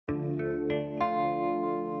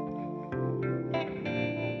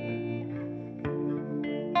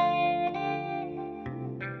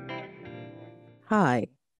Hi,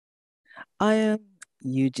 I am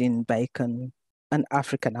Eugen Bacon, an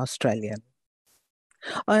African Australian.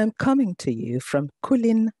 I am coming to you from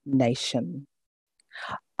Kulin Nation.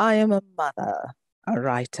 I am a mother, a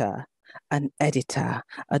writer, an editor,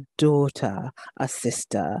 a daughter, a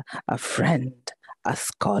sister, a friend, a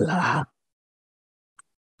scholar.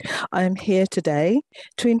 I am here today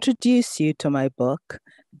to introduce you to my book,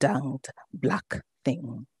 Danged Black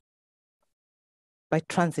Thing, by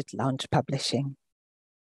Transit Lounge Publishing.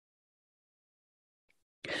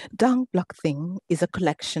 Danged Black Thing is a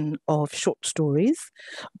collection of short stories,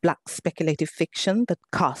 Black speculative fiction that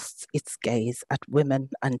casts its gaze at women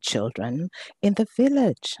and children in the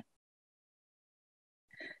village.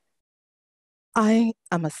 I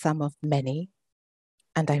am a sum of many,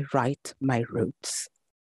 and I write my roots.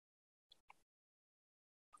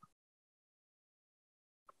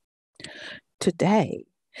 Today,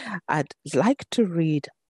 I'd like to read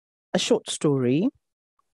a short story,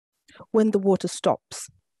 When the Water Stops,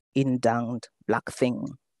 in Danged Black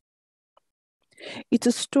Thing. It's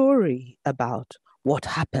a story about what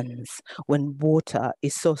happens when water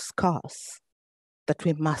is so scarce that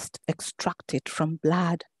we must extract it from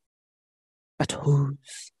blood. But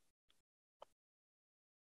whose?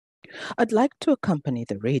 I'd like to accompany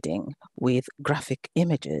the reading with graphic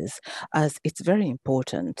images, as it's very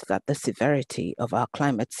important that the severity of our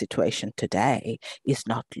climate situation today is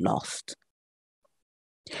not lost.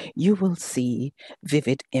 You will see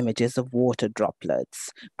vivid images of water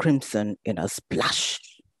droplets, crimson in a splash.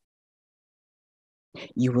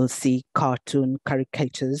 You will see cartoon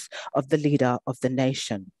caricatures of the leader of the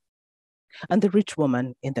nation and the rich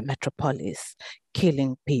woman in the metropolis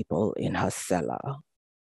killing people in her cellar.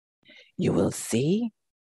 You will see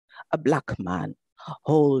a Black man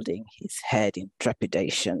holding his head in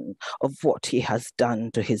trepidation of what he has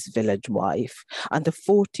done to his village wife and the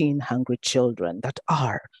 14 hungry children that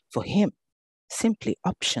are, for him, simply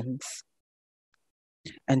options.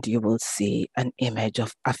 And you will see an image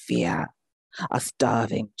of Afia, a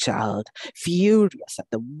starving child, furious at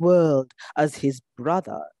the world as his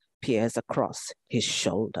brother peers across his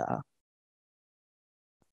shoulder.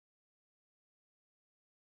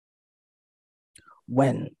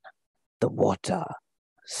 When the water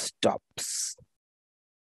stops.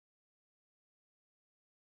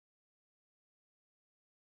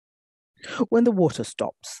 When the water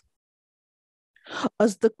stops.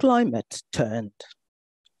 As the climate turned,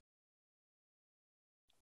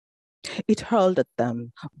 it hurled at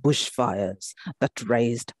them bushfires that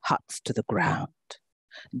razed huts to the ground,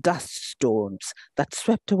 dust storms that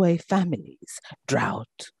swept away families,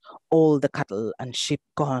 drought, all the cattle and sheep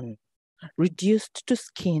gone, reduced to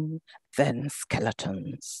skin, then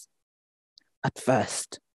skeletons. At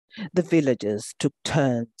first, the villagers took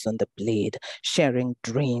turns on the bleed, sharing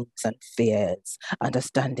dreams and fears,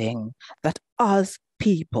 understanding that as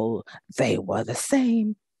people, they were the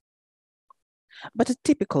same. But a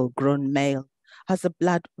typical grown male has a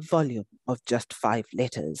blood volume of just 5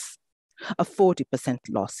 liters. A 40%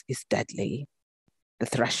 loss is deadly. The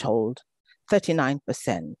threshold,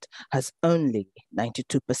 39%, has only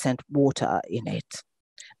 92% water in it.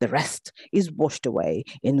 The rest is washed away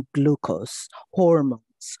in glucose, hormones,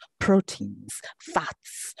 proteins,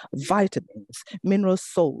 fats, vitamins, mineral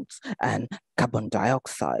salts, and carbon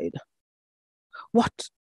dioxide. What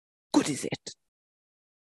good is it?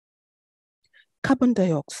 Carbon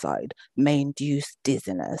dioxide may induce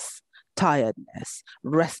dizziness, tiredness,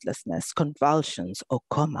 restlessness, convulsions, or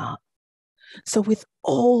coma. So with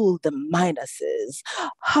all the minuses,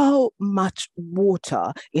 how much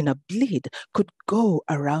water in a bleed could go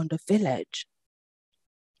around a village?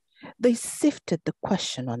 They sifted the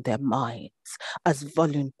question on their minds as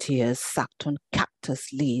volunteers sucked on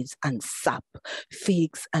cactus leaves and sap,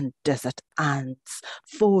 figs and desert ants,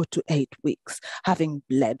 4 to 8 weeks, having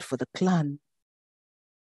bled for the clan.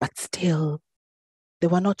 But still, they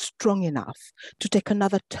were not strong enough to take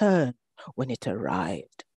another turn when it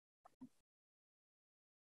arrived.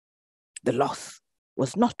 The loss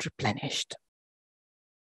was not replenished.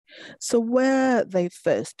 So where they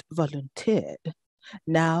first volunteered,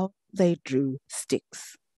 now they drew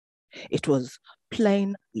sticks. It was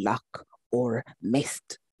plain luck or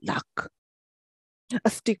missed luck.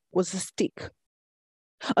 A stick was a stick.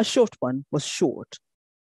 A short one was short.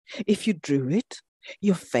 If you drew it,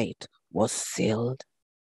 your fate was sealed.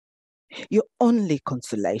 Your only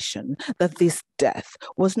consolation that this death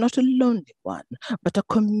was not a lonely one, but a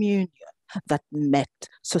communion that met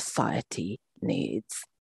society needs.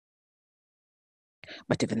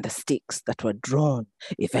 But even the sticks that were drawn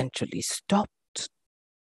eventually stopped.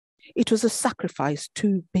 It was a sacrifice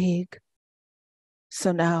too big.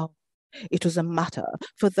 So now It was a matter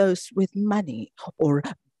for those with money or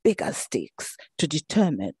bigger sticks to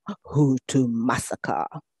determine who to massacre.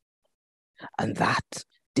 And that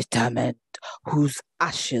determined whose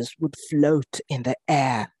ashes would float in the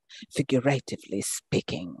air, figuratively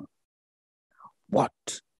speaking.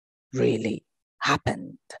 What really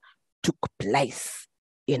happened took place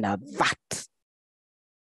in a vat.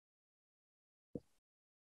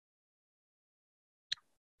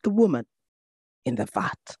 The woman in the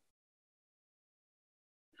vat.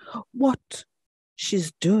 What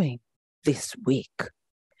she's doing this week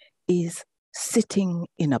is sitting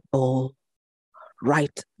in a bowl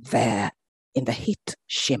right there in the heat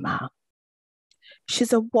shimmer.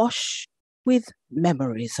 She's awash with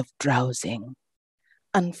memories of drowsing,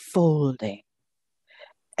 unfolding,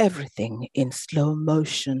 everything in slow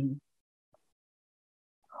motion.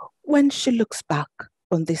 When she looks back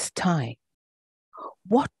on this time,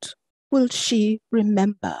 what will she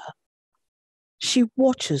remember? She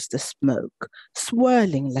watches the smoke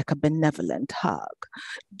swirling like a benevolent hug,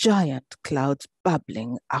 giant clouds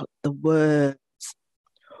bubbling out the words.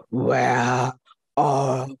 Where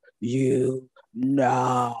are you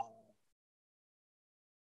now?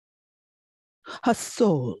 Her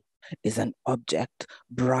soul is an object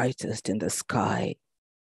brightest in the sky.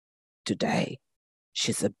 Today,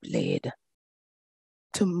 she's a blade.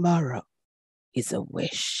 Tomorrow is a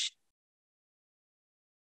wish.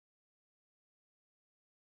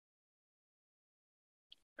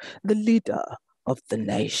 The leader of the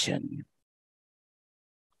nation.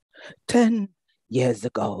 10 years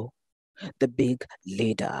ago, the big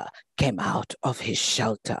leader came out of his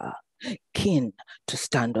shelter, keen to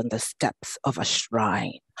stand on the steps of a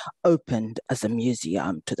shrine opened as a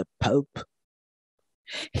museum to the Pope.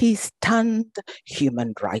 He stunned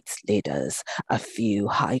human rights leaders, a few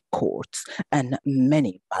high courts, and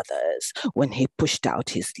many mothers when he pushed out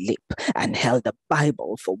his lip and held a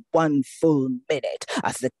Bible for 1 full minute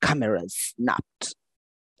as the cameras snapped.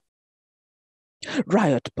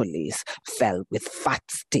 Riot police fell with fat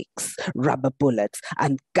sticks, rubber bullets,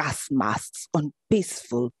 and gas masks on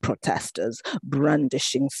peaceful protesters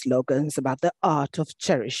brandishing slogans about the art of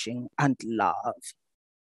cherishing and love.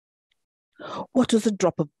 What was a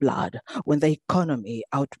drop of blood when the economy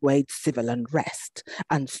outweighed civil unrest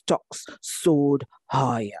and stocks soared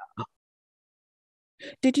higher?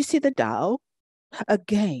 Did you see the Dow? A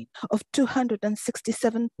gain of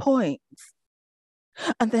 267 points.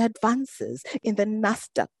 And the advances in the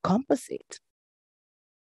Nasdaq Composite.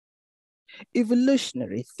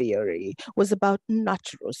 Evolutionary theory was about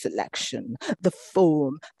natural selection, the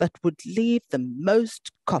form that would leave the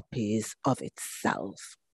most copies of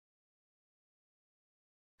itself.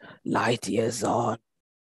 Light years on,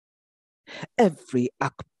 every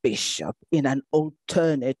archbishop in an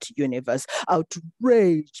alternate universe,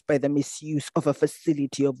 outraged by the misuse of a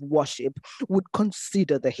facility of worship, would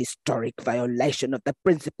consider the historic violation of the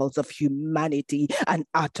principles of humanity and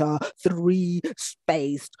utter 3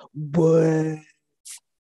 spaced words.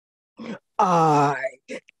 I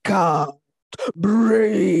can't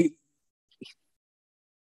breathe.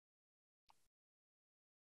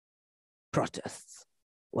 Protests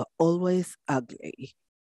were always ugly,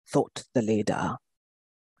 thought the leader.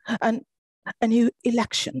 And a new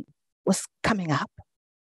election was coming up.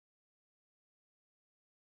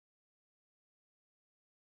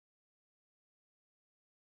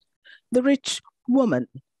 The rich woman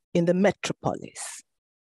in the metropolis.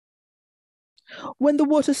 When the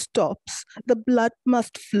water stops, the blood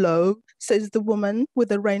must flow, says the woman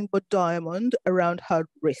with a rainbow diamond around her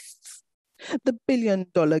wrists. The $1 billion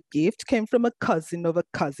gift came from a cousin of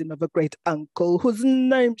a great uncle whose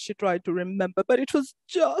name she tried to remember, but it was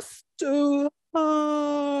just too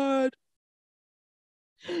hard.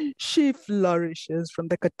 She flourishes from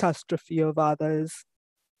the catastrophe of others.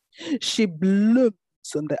 She blooms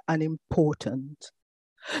on the unimportant,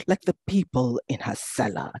 like the people in her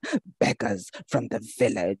cellar, beggars from the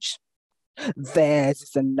village. Theirs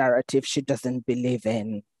is a narrative she doesn't believe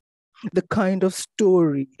in. The kind of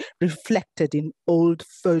story reflected in old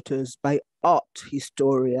photos by art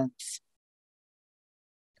historians.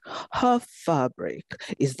 Her fabric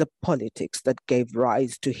is the politics that gave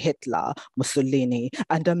rise to Hitler, Mussolini,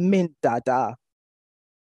 and Amin Dada.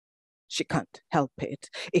 She can't help it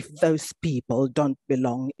if those people don't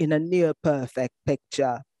belong in a near-perfect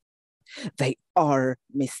picture. They are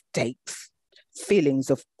mistakes, feelings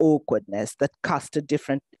of awkwardness that cast a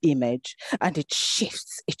different image, and it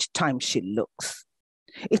shifts each time she looks.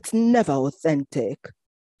 It's never authentic.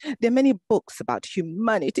 There are many books about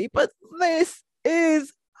humanity, but this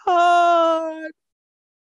is hard.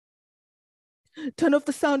 Turn off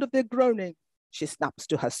the sound of their groaning, she snaps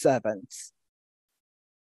to her servants.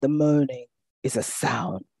 The moaning is a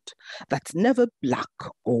sound that's never black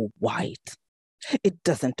or white. It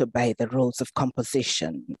doesn't obey the rules of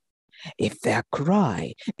composition. If their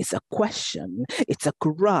cry is a question, it's a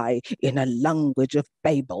cry in a language of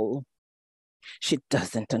Babel. She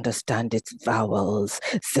doesn't understand its vowels,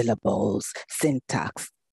 syllables, syntax,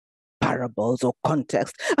 parables, or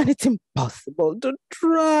context, and it's impossible to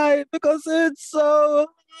try because it's so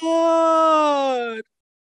hard.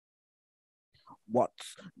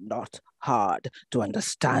 What's not hard to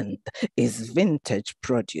understand is vintage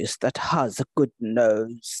produce that has a good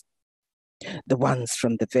nose. The ones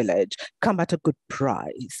from the village come at a good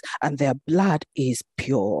price, and their blood is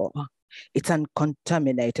pure. It's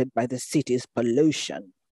uncontaminated by the city's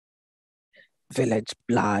pollution. Village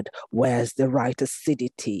blood wears the right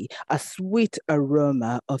acidity, a sweet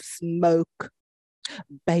aroma of smoke,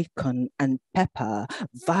 bacon and pepper,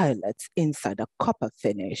 violets inside a copper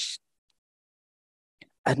finish.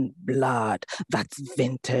 And blood that's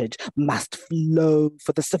vintage must flow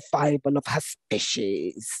for the survival of her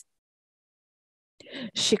species.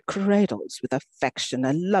 She cradles with affection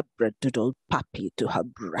a labradoodle puppy to her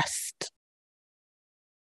breast.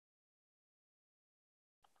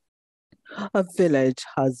 A village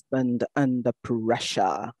husband under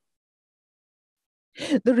pressure.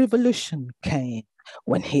 The revolution came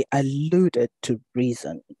when he alluded to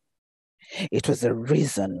reason. It was a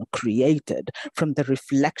reason created from the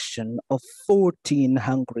reflection of 14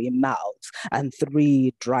 hungry mouths and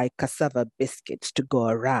 3 dry cassava biscuits to go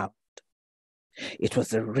around. It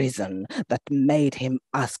was a reason that made him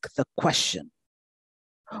ask the question,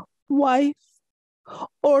 wife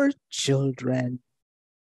or children?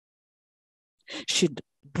 She'd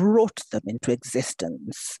brought them into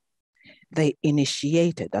existence. They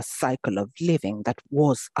initiated a cycle of living that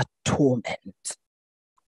was a torment.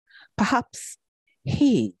 Perhaps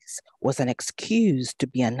his was an excuse to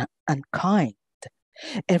be unkind.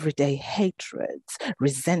 Everyday hatreds,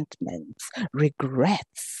 resentments,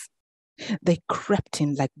 regrets. They crept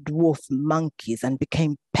in like dwarf monkeys and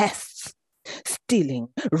became pests, stealing,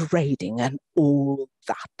 raiding, and all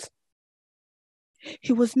that.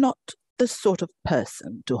 He was not the sort of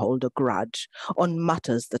person to hold a grudge on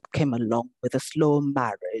matters that came along with a slow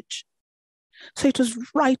marriage. So it was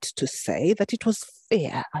right to say that it was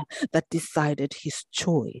fear that decided his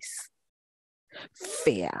choice.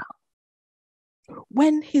 Fear.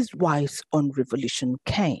 When his wife's own revolution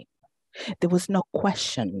came, there was no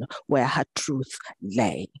question where her truth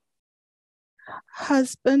lay.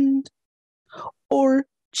 Husband or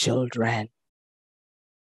children.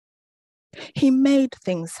 He made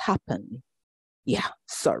things happen. Yeah,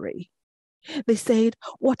 sorry. They said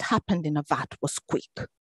what happened in a vat was quick.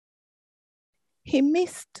 He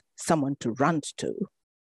missed someone to rant to,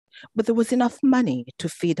 but there was enough money to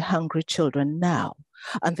feed hungry children now,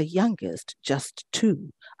 and the youngest just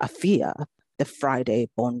 2, Afia, the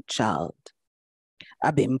Friday-born child.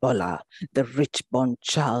 Abimbola, the rich-born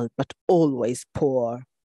child, but always poor.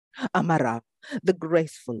 Amara, the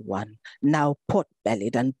graceful one, now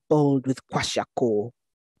pot-bellied and bold with kwashako.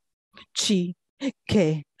 Chi,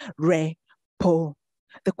 Ke, Re, Po,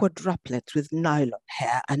 the quadruplets with nylon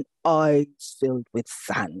hair and eyes filled with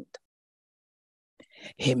sand.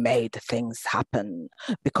 He made things happen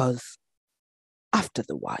because after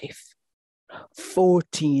the wife,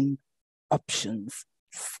 14 options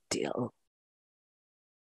still.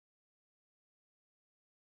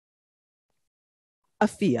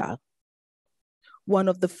 Afia, one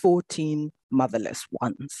of the 14 motherless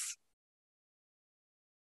ones.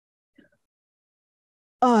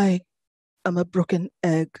 I am a broken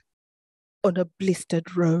egg on a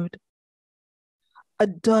blistered road, a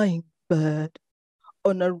dying bird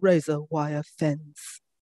on a razor wire fence.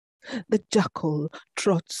 The jackal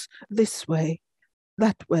trots this way,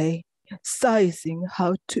 that way, sizing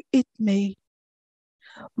how to eat me.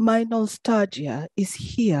 My nostalgia is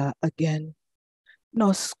here again.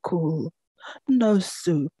 No school, no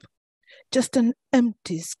soup, just an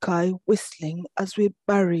empty sky whistling as we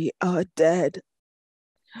bury our dead.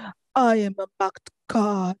 I am a marked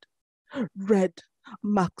card. Red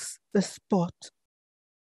marks the spot.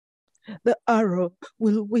 The arrow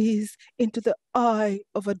will whiz into the eye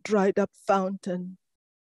of a dried up fountain.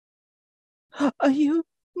 Are you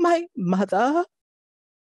my mother?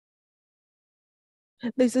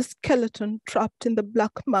 There's a skeleton trapped in the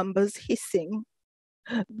black mamba's hissing.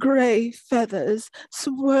 Grey feathers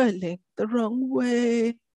swirling the wrong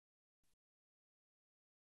way.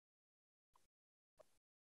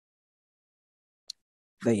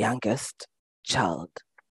 The youngest child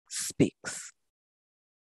speaks.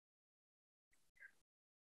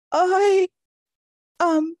 I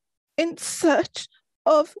in search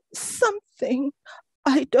of something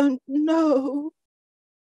I don't know.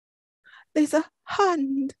 There's a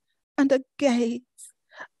hand and a gaze,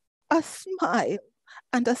 a smile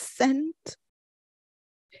and a scent.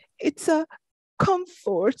 It's a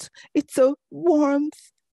comfort, it's a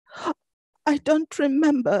warmth. I don't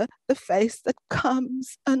remember the face that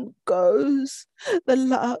comes and goes, the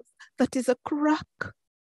love that is a crack.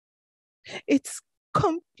 It's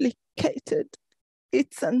complicated,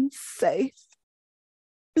 it's unsafe,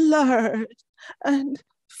 blurred and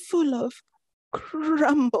full of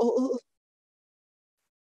crumble.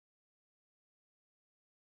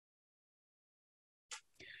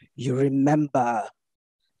 You remember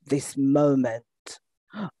this moment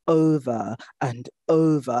over and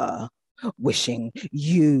over, wishing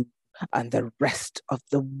you and the rest of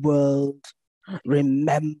the world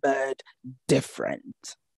remembered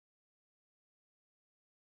different.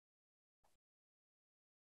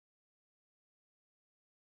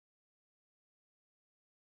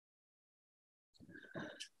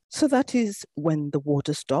 So that is when the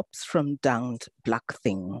water stops from Danged Black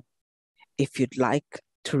Thing. If you'd like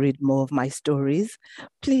to read more of my stories,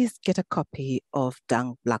 please get a copy of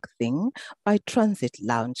Danged Black Thing by Transit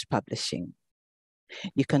Lounge Publishing.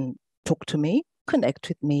 You can talk to me, connect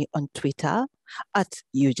with me on Twitter at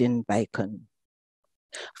Eugen Bacon.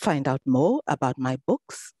 Find out more about my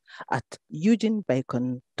books at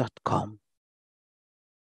eugenbacon.com.